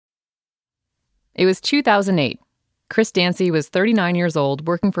It was 2008. Chris Dancy was 39 years old,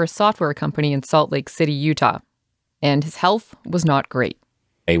 working for a software company in Salt Lake City, Utah. And his health was not great.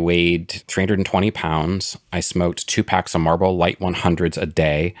 I weighed 320 pounds. I smoked 2 packs of Marlboro Light 100s a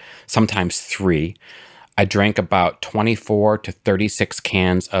day, sometimes 3. I drank about 24 to 36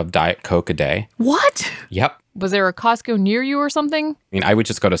 cans of Diet Coke a day. What? Yep. Was there a Costco near you or something? I mean, I would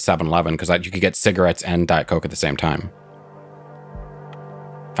just go to 7-Eleven because you could get cigarettes and Diet Coke at the same time.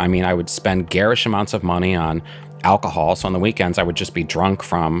 I mean, I would spend garish amounts of money on alcohol. So on the weekends, I would just be drunk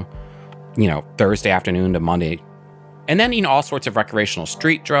from, Thursday afternoon to Monday. And then, all sorts of recreational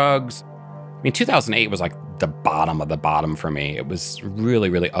street drugs. I mean, 2008 was like the bottom of the bottom for me. It was really,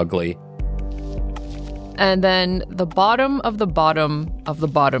 really ugly. And then the bottom of the bottom of the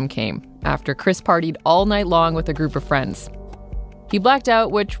bottom came after Chris partied all night long with a group of friends. He blacked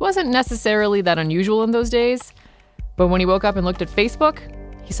out, which wasn't necessarily that unusual in those days. But when he woke up and looked at Facebook,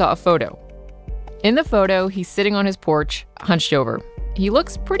 he saw a photo. In the photo, he's sitting on his porch, hunched over. He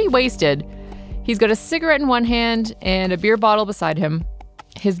looks pretty wasted. He's got a cigarette in one hand and a beer bottle beside him.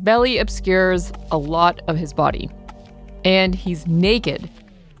 His belly obscures a lot of his body. And he's naked.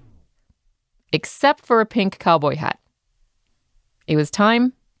 Except for a pink cowboy hat. It was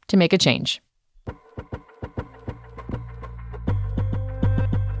time to make a change.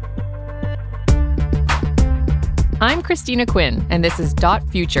 I'm Christina Quinn, and this is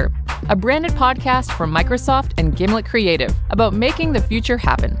Future, a branded podcast from Microsoft and Gimlet Creative about making the future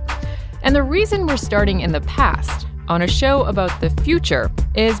happen. And the reason we're starting in the past on a show about the future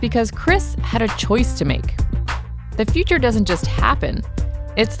is because Chris had a choice to make. The future doesn't just happen.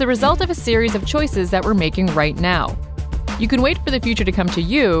 It's the result of a series of choices that we're making right now. You can wait for the future to come to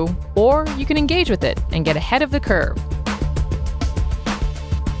you, or you can engage with it and get ahead of the curve.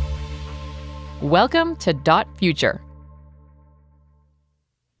 Welcome to Future.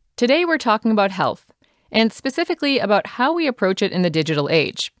 Today we're talking about health, and specifically about how we approach it in the digital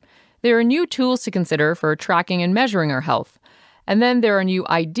age. There are new tools to consider for tracking and measuring our health. And then there are new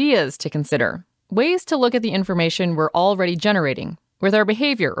ideas to consider, ways to look at the information we're already generating with our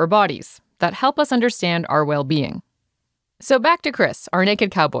behavior or bodies that help us understand our well-being. So back to Chris, our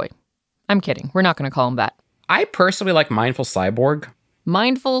naked cowboy. I'm kidding. We're not going to call him that. I personally like mindful cyborg.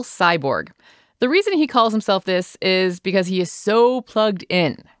 Mindful cyborg. The reason he calls himself this is because he is so plugged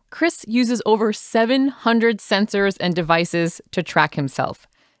in. Chris uses over 700 sensors and devices to track himself.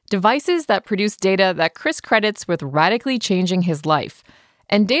 Devices that produce data that Chris credits with radically changing his life,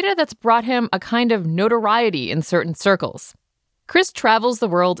 and data that's brought him a kind of notoriety in certain circles. Chris travels the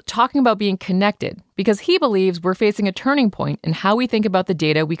world talking about being connected because he believes we're facing a turning point in how we think about the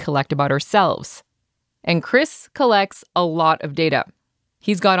data we collect about ourselves. And Chris collects a lot of data.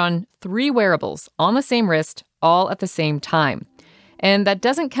 He's got on 3 wearables on the same wrist, all at the same time. And that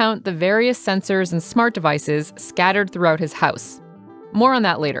doesn't count the various sensors and smart devices scattered throughout his house. More on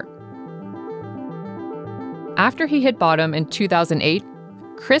that later. After he hit bottom in 2008,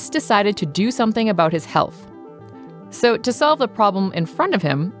 Chris decided to do something about his health. So to solve the problem in front of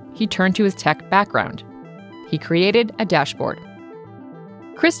him, he turned to his tech background. He created a dashboard.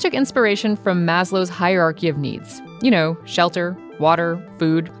 Chris took inspiration from Maslow's hierarchy of needs. Shelter, water,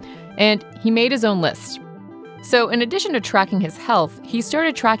 food, and he made his own list. So in addition to tracking his health, he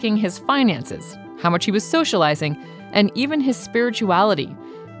started tracking his finances, how much he was socializing, and even his spirituality.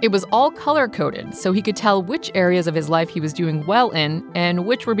 It was all color-coded, so he could tell which areas of his life he was doing well in and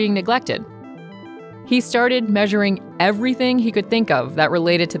which were being neglected. He started measuring everything he could think of that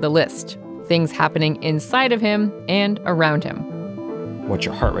related to the list, things happening inside of him and around him. What's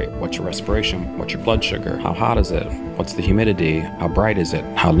your heart rate? What's your respiration? What's your blood sugar? How hot is it? What's the humidity? How bright is it?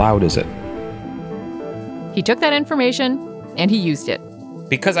 How loud is it? He took that information and he used it.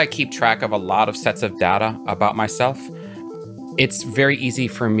 Because I keep track of a lot of sets of data about myself, it's very easy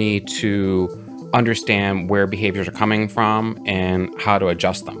for me to understand where behaviors are coming from and how to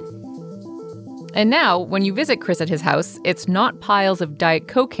adjust them. And now, when you visit Chris at his house, it's not piles of Diet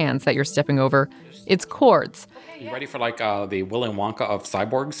Coke cans that you're stepping over, it's cords. You ready for the Willy Wonka of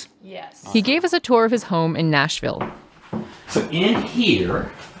cyborgs? Yes. He gave us a tour of his home in Nashville. So in here,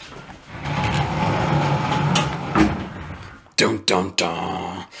 dun dun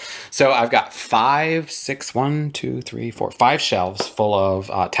dun. So I've got 5 shelves full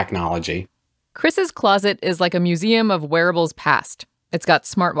of technology. Chris's closet is like a museum of wearables past. It's got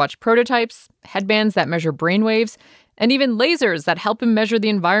smartwatch prototypes, headbands that measure brainwaves, and even lasers that help him measure the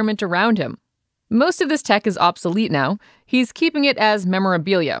environment around him. Most of this tech is obsolete now. He's keeping it as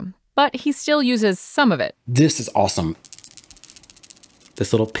memorabilia, but he still uses some of it. This is awesome.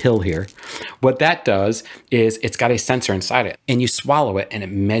 this little pill here. What that does is it's got a sensor inside it, and you swallow it, and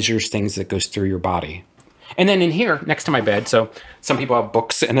it measures things that goes through your body. And then in here, next to my bed, so some people have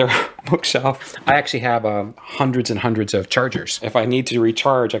books in their bookshelf. I actually have hundreds and hundreds of chargers. If I need to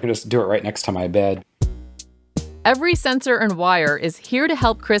recharge, I can just do it right next to my bed. Every sensor and wire is here to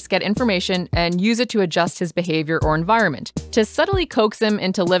help Chris get information and use it to adjust his behavior or environment, to subtly coax him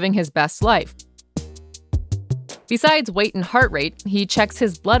into living his best life. Besides weight and heart rate, he checks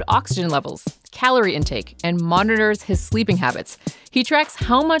his blood oxygen levels, calorie intake, and monitors his sleeping habits. He tracks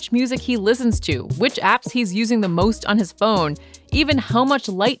how much music he listens to, which apps he's using the most on his phone, even how much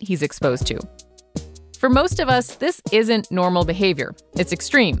light he's exposed to. For most of us, this isn't normal behavior. It's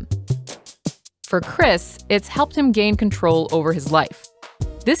extreme. For Chris, it's helped him gain control over his life.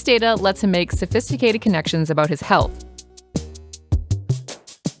 This data lets him make sophisticated connections about his health.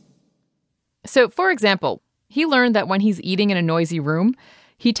 So, for example, he learned that when he's eating in a noisy room,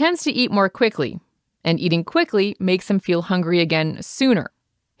 he tends to eat more quickly, and eating quickly makes him feel hungry again sooner.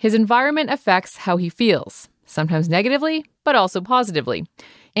 His environment affects how he feels, sometimes negatively, but also positively.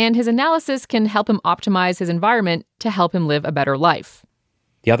 And his analysis can help him optimize his environment to help him live a better life.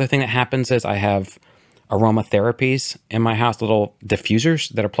 The other thing that happens is I have aromatherapies in my house, little diffusers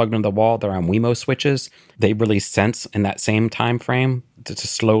that are plugged into the wall. They're on Wemo switches. They release scents in that same time frame to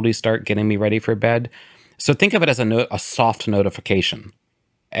slowly start getting me ready for bed. So think of it as a soft notification.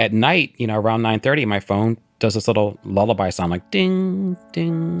 At night, around 9:30, my phone does this little lullaby sound like ding,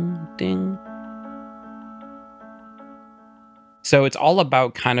 ding, ding. So it's all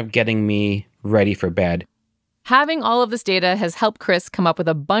about kind of getting me ready for bed. Having all of this data has helped Chris come up with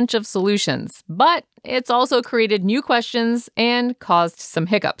a bunch of solutions, but it's also created new questions and caused some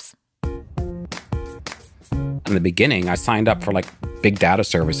hiccups. In the beginning, I signed up for big data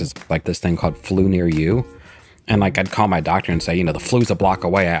services like this thing called Flu Near You. And I'd call my doctor and say, the flu's a block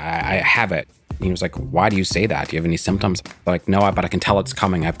away. I have it. And he was like, why do you say that? Do you have any symptoms? I'm like, no, but I can tell it's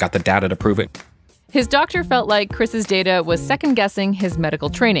coming. I've got the data to prove it. His doctor felt like Chris's data was second-guessing his medical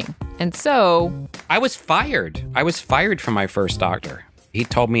training. And so I was fired. I was fired from my first doctor. He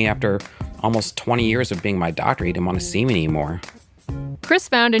told me after almost 20 years of being my doctor, he didn't want to see me anymore. Chris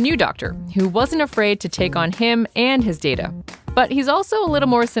found a new doctor who wasn't afraid to take on him and his data. But he's also a little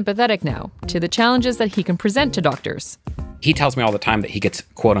more sympathetic now to the challenges that he can present to doctors. He tells me all the time that he gets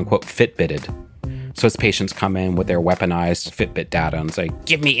quote-unquote Fitbitted. So his patients come in with their weaponized Fitbit data and say,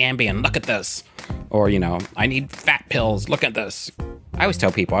 give me Ambien, look at this. Or, I need fat pills, look at this. I always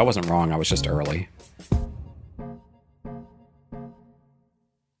tell people I wasn't wrong, I was just early.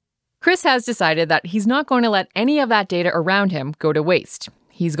 Chris has decided that he's not going to let any of that data around him go to waste.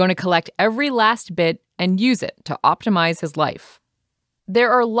 He's going to collect every last bit and use it to optimize his life.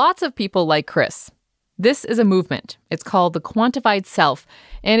 There are lots of people like Chris. This is a movement. It's called the Quantified Self,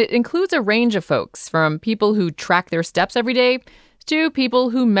 and it includes a range of folks, from people who track their steps every day to people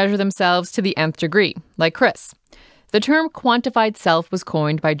who measure themselves to the nth degree, like Chris. The term quantified self was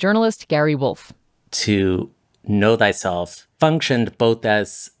coined by journalist Gary Wolfe. To know thyself functioned both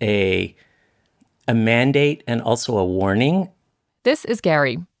as a mandate and also a warning. This is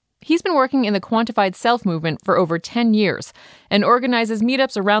Gary. He's been working in the Quantified Self movement for over 10 years and organizes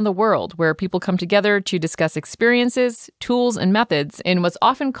meetups around the world where people come together to discuss experiences, tools, and methods in what's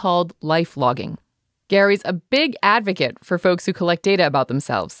often called life logging. Gary's a big advocate for folks who collect data about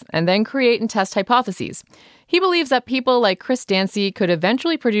themselves and then create and test hypotheses. He believes that people like Chris Dancy could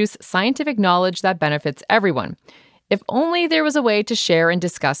eventually produce scientific knowledge that benefits everyone, if only there was a way to share and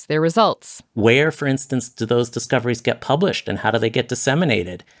discuss their results. Where, for instance, do those discoveries get published and how do they get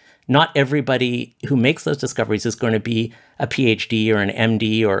disseminated? Not everybody who makes those discoveries is going to be a PhD or an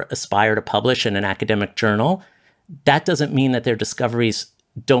MD or aspire to publish in an academic journal. That doesn't mean that their discoveries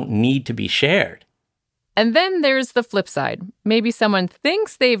don't need to be shared. And then there's the flip side. Maybe someone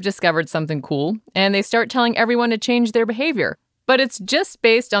thinks they've discovered something cool, and they start telling everyone to change their behavior. But it's just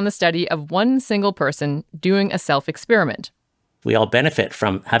based on the study of one single person doing a self-experiment. We all benefit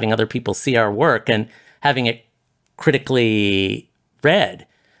from having other people see our work and having it critically read.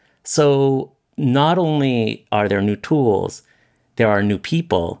 So not only are there new tools, there are new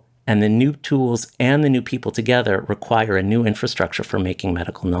people, and the new tools and the new people together require a new infrastructure for making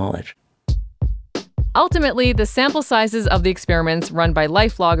medical knowledge. Ultimately, the sample sizes of the experiments run by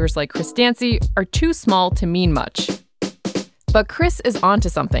life loggers like Chris Dancy are too small to mean much. But Chris is onto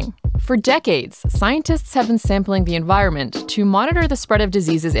something. For decades, scientists have been sampling the environment to monitor the spread of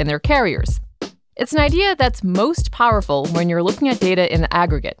diseases in their carriers. It's an idea that's most powerful when you're looking at data in the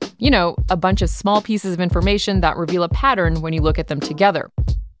aggregate. A bunch of small pieces of information that reveal a pattern when you look at them together.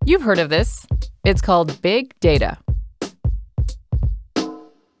 You've heard of this. It's called big data.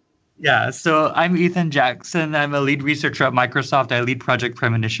 Yeah, so I'm Ethan Jackson. I'm a lead researcher at Microsoft. I lead Project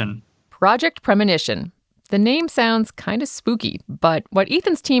Premonition. Project Premonition. The name sounds kind of spooky, but what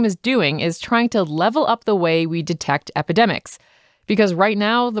Ethan's team is doing is trying to level up the way we detect epidemics. Because right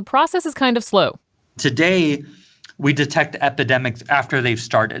now, the process is kind of slow. Today, we detect epidemics after they've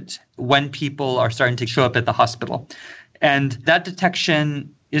started, when people are starting to show up at the hospital. And that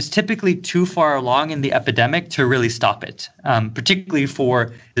detection is typically too far along in the epidemic to really stop it, particularly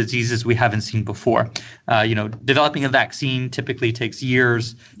for diseases we haven't seen before. Developing a vaccine typically takes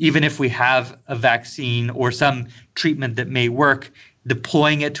years. Even if we have a vaccine or some treatment that may work,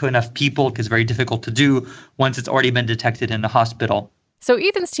 deploying it to enough people is very difficult to do once it's already been detected in the hospital. So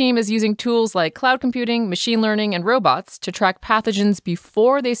Ethan's team is using tools like cloud computing, machine learning, and robots to track pathogens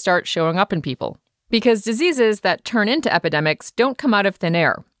before they start showing up in people. Because diseases that turn into epidemics don't come out of thin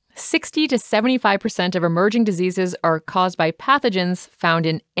air. 60 to 75% of emerging diseases are caused by pathogens found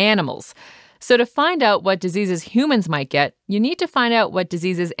in animals. So to find out what diseases humans might get, you need to find out what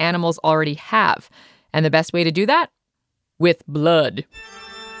diseases animals already have. And the best way to do that? With blood.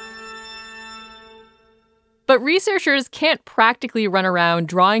 But researchers can't practically run around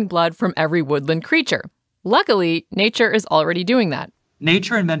drawing blood from every woodland creature. Luckily, nature is already doing that.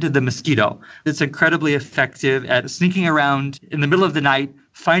 Nature invented the mosquito. It's incredibly effective at sneaking around in the middle of the night,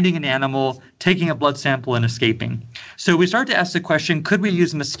 finding an animal, taking a blood sample, and escaping. So we start to ask the question, could we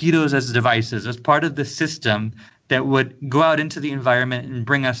use mosquitoes as devices, as part of the system that would go out into the environment and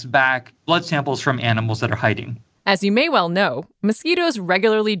bring us back blood samples from animals that are hiding? As you may well know, mosquitoes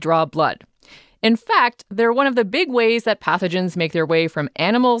regularly draw blood. In fact, they're one of the big ways that pathogens make their way from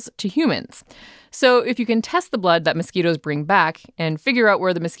animals to humans. So if you can test the blood that mosquitoes bring back and figure out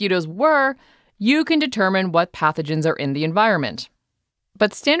where the mosquitoes were, you can determine what pathogens are in the environment.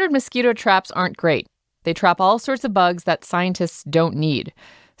 But standard mosquito traps aren't great. They trap all sorts of bugs that scientists don't need.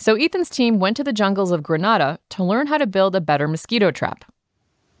 So Ethan's team went to the jungles of Grenada to learn how to build a better mosquito trap.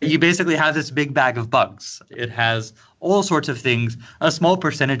 You basically have this big bag of bugs. It has all sorts of things, a small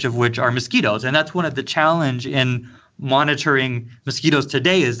percentage of which are mosquitoes. And that's one of the challenge in monitoring mosquitoes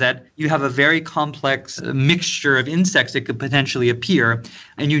today is that you have a very complex mixture of insects that could potentially appear.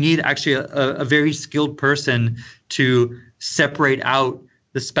 And you need actually a very skilled person to separate out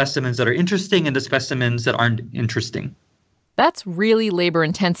the specimens that are interesting and the specimens that aren't interesting. That's really labor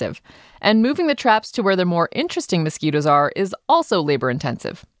intensive. And moving the traps to where the more interesting mosquitoes are is also labor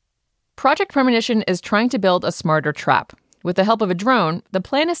intensive. Project Premonition is trying to build a smarter trap. With the help of a drone, the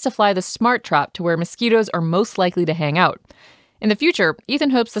plan is to fly the smart trap to where mosquitoes are most likely to hang out. In the future,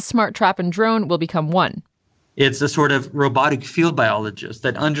 Ethan hopes the smart trap and drone will become one. It's a sort of robotic field biologist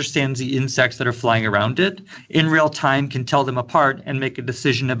that understands the insects that are flying around it, in real time can tell them apart and make a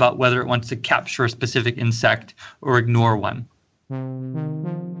decision about whether it wants to capture a specific insect or ignore one.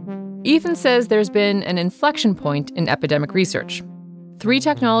 Ethan says there's been an inflection point in epidemic research. 3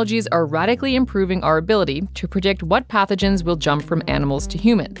 technologies are radically improving our ability to predict what pathogens will jump from animals to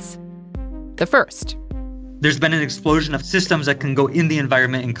humans. The first. There's been an explosion of systems that can go in the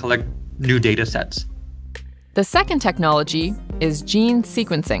environment and collect new data sets. The second technology is gene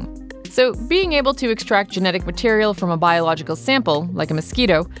sequencing. So being able to extract genetic material from a biological sample, like a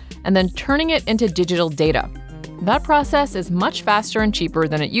mosquito, and then turning it into digital data. That process is much faster and cheaper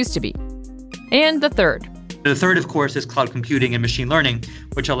than it used to be. And the third. The third, of course, is cloud computing and machine learning,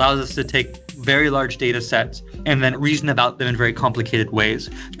 which allows us to take very large data sets and then reason about them in very complicated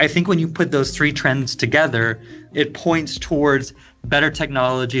ways. I think when you put those 3 trends together, it points towards better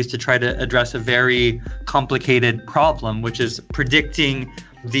technologies to try to address a very complicated problem, which is predicting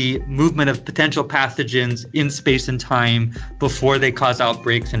the movement of potential pathogens in space and time before they cause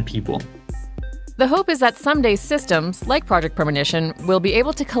outbreaks in people. The hope is that someday systems, like Project Premonition, will be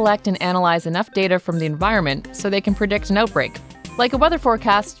able to collect and analyze enough data from the environment so they can predict an outbreak, like a weather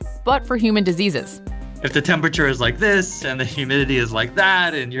forecast, but for human diseases. If the temperature is like this and the humidity is like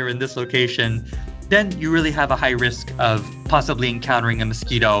that and you're in this location, then you really have a high risk of possibly encountering a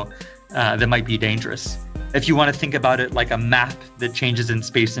mosquito that might be dangerous. If you want to think about it like a map that changes in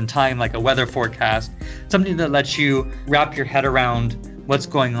space and time, like a weather forecast, something that lets you wrap your head around what's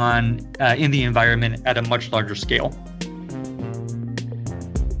going on in the environment at a much larger scale.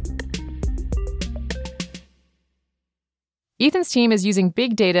 Ethan's team is using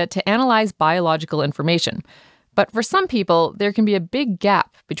big data to analyze biological information. But for some people, there can be a big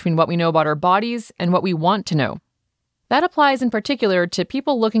gap between what we know about our bodies and what we want to know. That applies in particular to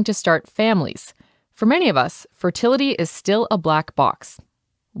people looking to start families. For many of us, fertility is still a black box.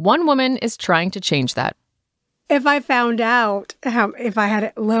 One woman is trying to change that. if I found out if I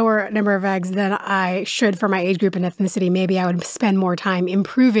had a lower number of eggs than I should for my age group and ethnicity, maybe I would spend more time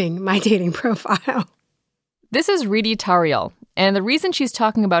improving my dating profile. This is Ridhi Tariyal, and the reason she's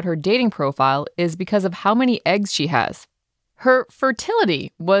talking about her dating profile is because of how many eggs she has. Her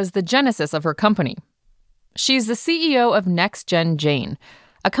fertility was the genesis of her company. She's the CEO of NextGen Jane,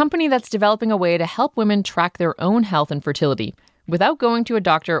 a company that's developing a way to help women track their own health and fertility without going to a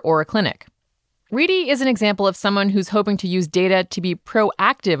doctor or a clinic. Ridhi is an example of someone who's hoping to use data to be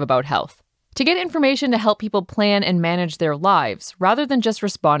proactive about health, to get information to help people plan and manage their lives rather than just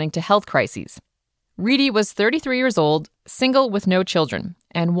responding to health crises. Ridhi was 33 years old, single with no children,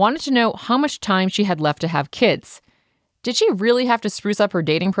 and wanted to know how much time she had left to have kids. Did she really have to spruce up her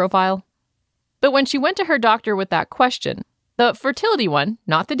dating profile? But when she went to her doctor with that question, the fertility one,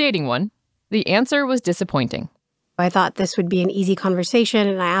 not the dating one, the answer was disappointing. I thought this would be an easy conversation,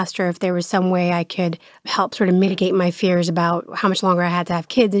 and I asked her if there was some way I could help sort of mitigate my fears about how much longer I had to have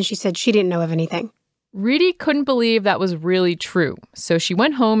kids, and she said she didn't know of anything. Ridhi couldn't believe that was really true, so she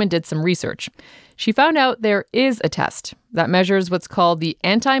went home and did some research. She found out there is a test that measures what's called the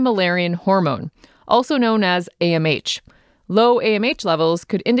anti-Müllerian hormone, also known as AMH. Low AMH levels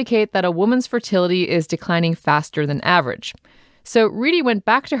could indicate that a woman's fertility is declining faster than average. So Ridhi went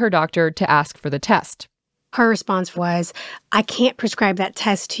back to her doctor to ask for the test. Her response was, I can't prescribe that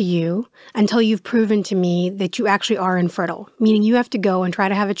test to you until you've proven to me that you actually are infertile, meaning you have to go and try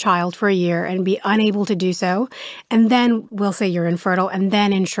to have a child for a year and be unable to do so, and then we'll say you're infertile, and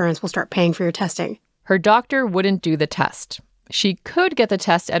then insurance will start paying for your testing. Her doctor wouldn't do the test. She could get the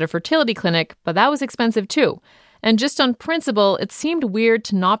test at a fertility clinic, but that was expensive too. And just on principle, it seemed weird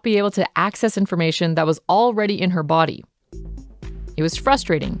to not be able to access information that was already in her body. It was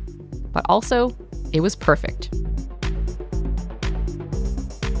frustrating, but also it was perfect.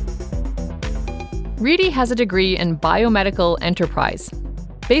 Ridhi has a degree in biomedical enterprise,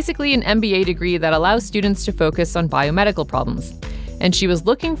 basically an MBA degree that allows students to focus on biomedical problems. And she was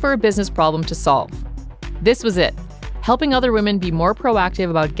looking for a business problem to solve. This was it. Helping other women be more proactive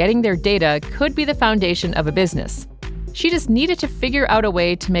about getting their data could be the foundation of a business. She just needed to figure out a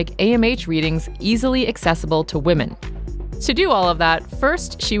way to make AMH readings easily accessible to women. To do all of that,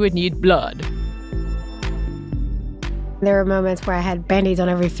 first she would need blood. There were moments where I had Band-Aids on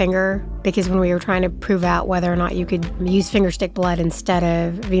every finger because when we were trying to prove out whether or not you could use finger stick blood instead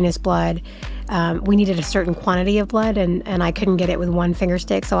of venous blood, we needed a certain quantity of blood, and I couldn't get it with one finger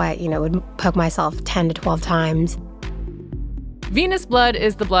stick, so I would poke myself 10 to 12 times. Venous blood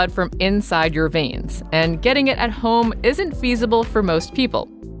is the blood from inside your veins, and getting it at home isn't feasible for most people.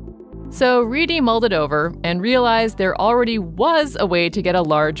 So Ridhi mulled it over and realized there already was a way to get a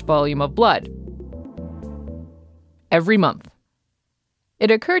large volume of blood. Every month. It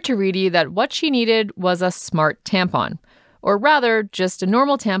occurred to Ridhi that what she needed was a smart tampon, or rather, just a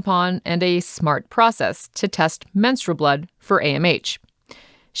normal tampon and a smart process to test menstrual blood for AMH.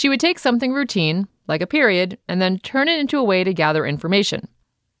 She would take something routine, like a period, and then turn it into a way to gather information.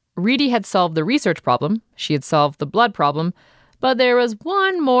 Ridhi had solved the research problem, she had solved the blood problem, but there was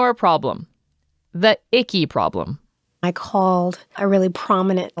one more problem. The icky problem. I called a really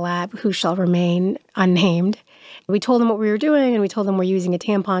prominent lab who shall remain unnamed. We told them what we were doing, and we told them we're using a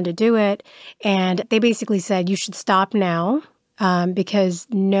tampon to do it. And they basically said, you should stop now because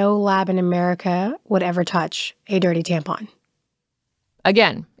no lab in America would ever touch a dirty tampon.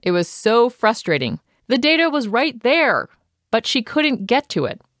 Again, it was so frustrating. The data was right there, but she couldn't get to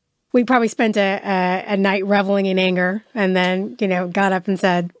it. We probably spent a night reveling in anger and then, got up and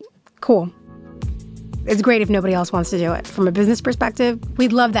said, cool. It's great if nobody else wants to do it. From a business perspective,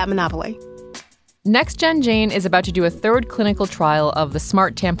 we'd love that monopoly. NextGen Jane is about to do a third clinical trial of the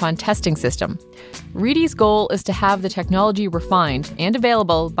smart tampon testing system. Ridhi's goal is to have the technology refined and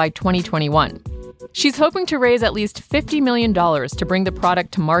available by 2021. She's hoping to raise at least $50 million to bring the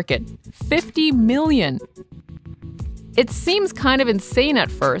product to market. $50 million! It seems kind of insane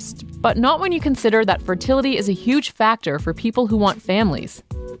at first, but not when you consider that fertility is a huge factor for people who want families.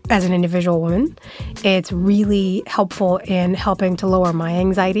 As an individual woman, it's really helpful in helping to lower my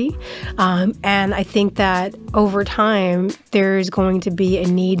anxiety. And I think that over time, there's going to be a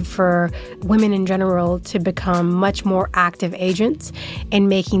need for women in general to become much more active agents in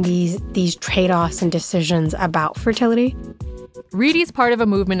making these trade-offs and decisions about fertility. Ridhi's part of a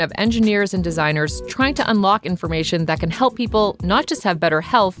movement of engineers and designers trying to unlock information that can help people not just have better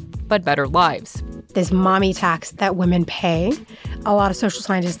health, but better lives. This mommy tax that women pay, a lot of social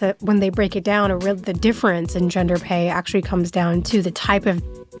scientists, that when they break it down, the difference in gender pay actually comes down to the type of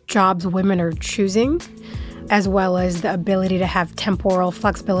jobs women are choosing as well as the ability to have temporal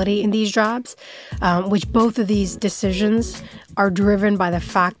flexibility in these jobs, which both of these decisions are driven by the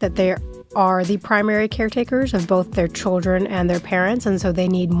fact that they are the primary caretakers of both their children and their parents, and so they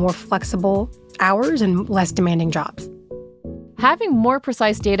need more flexible hours and less demanding jobs. Having more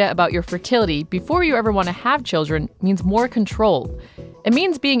precise data about your fertility before you ever want to have children means more control. It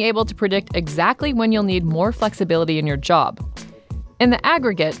means being able to predict exactly when you'll need more flexibility in your job. In the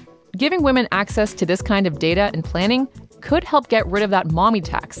aggregate, giving women access to this kind of data and planning could help get rid of that mommy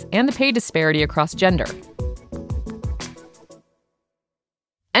tax and the pay disparity across gender.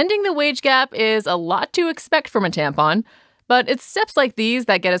 Ending the wage gap is a lot to expect from a tampon, but it's steps like these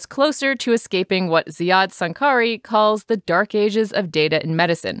that get us closer to escaping what Ziad Sankari calls the dark ages of data in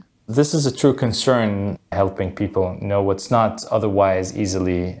medicine. This is a true concern, helping people know what's not otherwise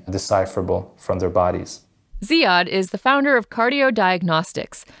easily decipherable from their bodies. Ziad is the founder of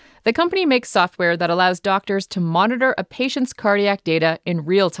CardioDiagnostics. The company makes software that allows doctors to monitor a patient's cardiac data in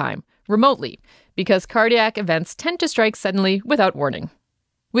real time, remotely, because cardiac events tend to strike suddenly without warning.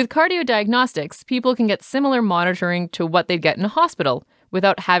 With CardioDiagnostics, people can get similar monitoring to what they'd get in a hospital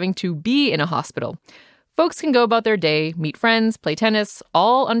without having to be in a hospital. Folks can go about their day, meet friends, play tennis,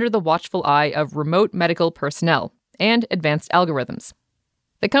 all under the watchful eye of remote medical personnel and advanced algorithms.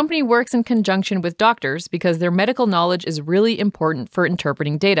 The company works in conjunction with doctors because their medical knowledge is really important for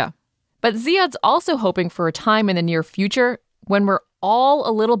interpreting data. But Ziad's also hoping for a time in the near future when we're all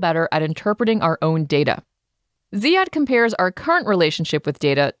a little better at interpreting our own data. Ziad compares our current relationship with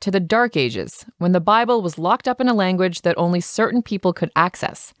data to the Dark Ages, when the Bible was locked up in a language that only certain people could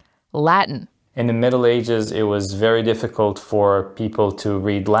access, Latin. In the Middle Ages, it was very difficult for people to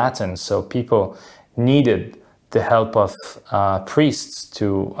read Latin, so people needed the help of priests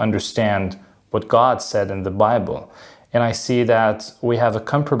to understand what God said in the Bible. And I see that we have a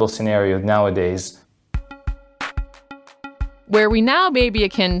comparable scenario nowadays, where we now may be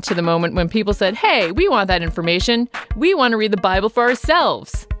akin to the moment when people said, hey, we want that information. We want to read the Bible for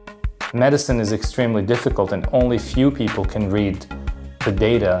ourselves. Medicine is extremely difficult and only few people can read the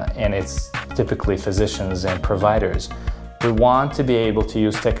data, and it's typically physicians and providers. We want to be able to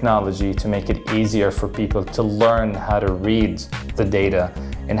use technology to make it easier for people to learn how to read the data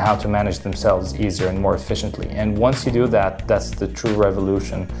and how to manage themselves easier and more efficiently. And once you do that, that's the true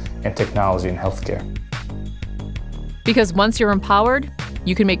revolution in technology and healthcare. Because once you're empowered,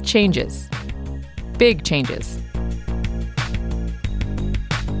 you can make changes. Big changes.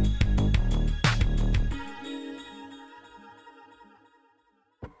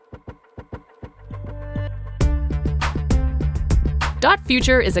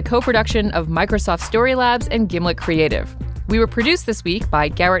 Future is a co-production of Microsoft Story Labs and Gimlet Creative. We were produced this week by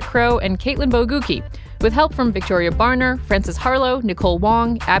Garrett Crow and Caitlin Boguki, with help from Victoria Barner, Francis Harlow, Nicole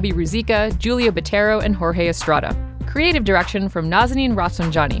Wong, Abby Ruzika, Julia Botero, and Jorge Estrada. Creative direction from Nazanin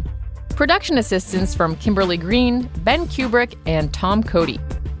Rafsanjani. Production assistance from Kimberly Green, Ben Kubrick, and Tom Cody.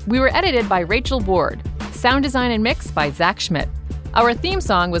 We were edited by Rachel Ward. Sound design and mix by Zach Schmidt. Our theme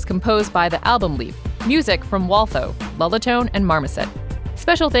song was composed by The Album Leaf. Music from Waltho, Lullatone, and Marmoset.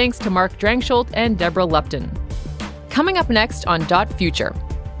 Special thanks to Mark Drangsholt and Deborah Lupton. Coming up next on Future.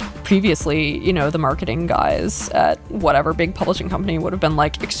 Previously, the marketing guys at whatever big publishing company would have been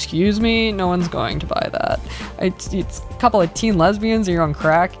like, excuse me, no one's going to buy that. It's a couple of teen lesbians and you're on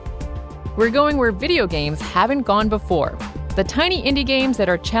crack. We're going where video games haven't gone before. The tiny indie games that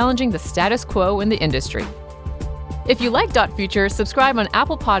are challenging the status quo in the industry. If you like Future, subscribe on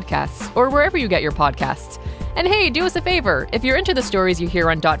Apple Podcasts or wherever you get your podcasts. And hey, do us a favor. If you're into the stories you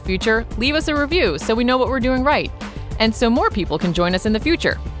hear on Future, leave us a review so we know what we're doing right. And so more people can join us in the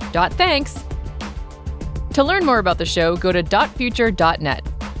future. Thanks. To learn more about the show, go to .future.net.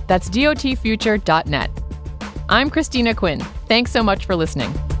 That's dotfuture.net. I'm Christina Quinn. Thanks so much for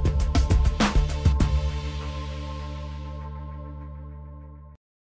listening.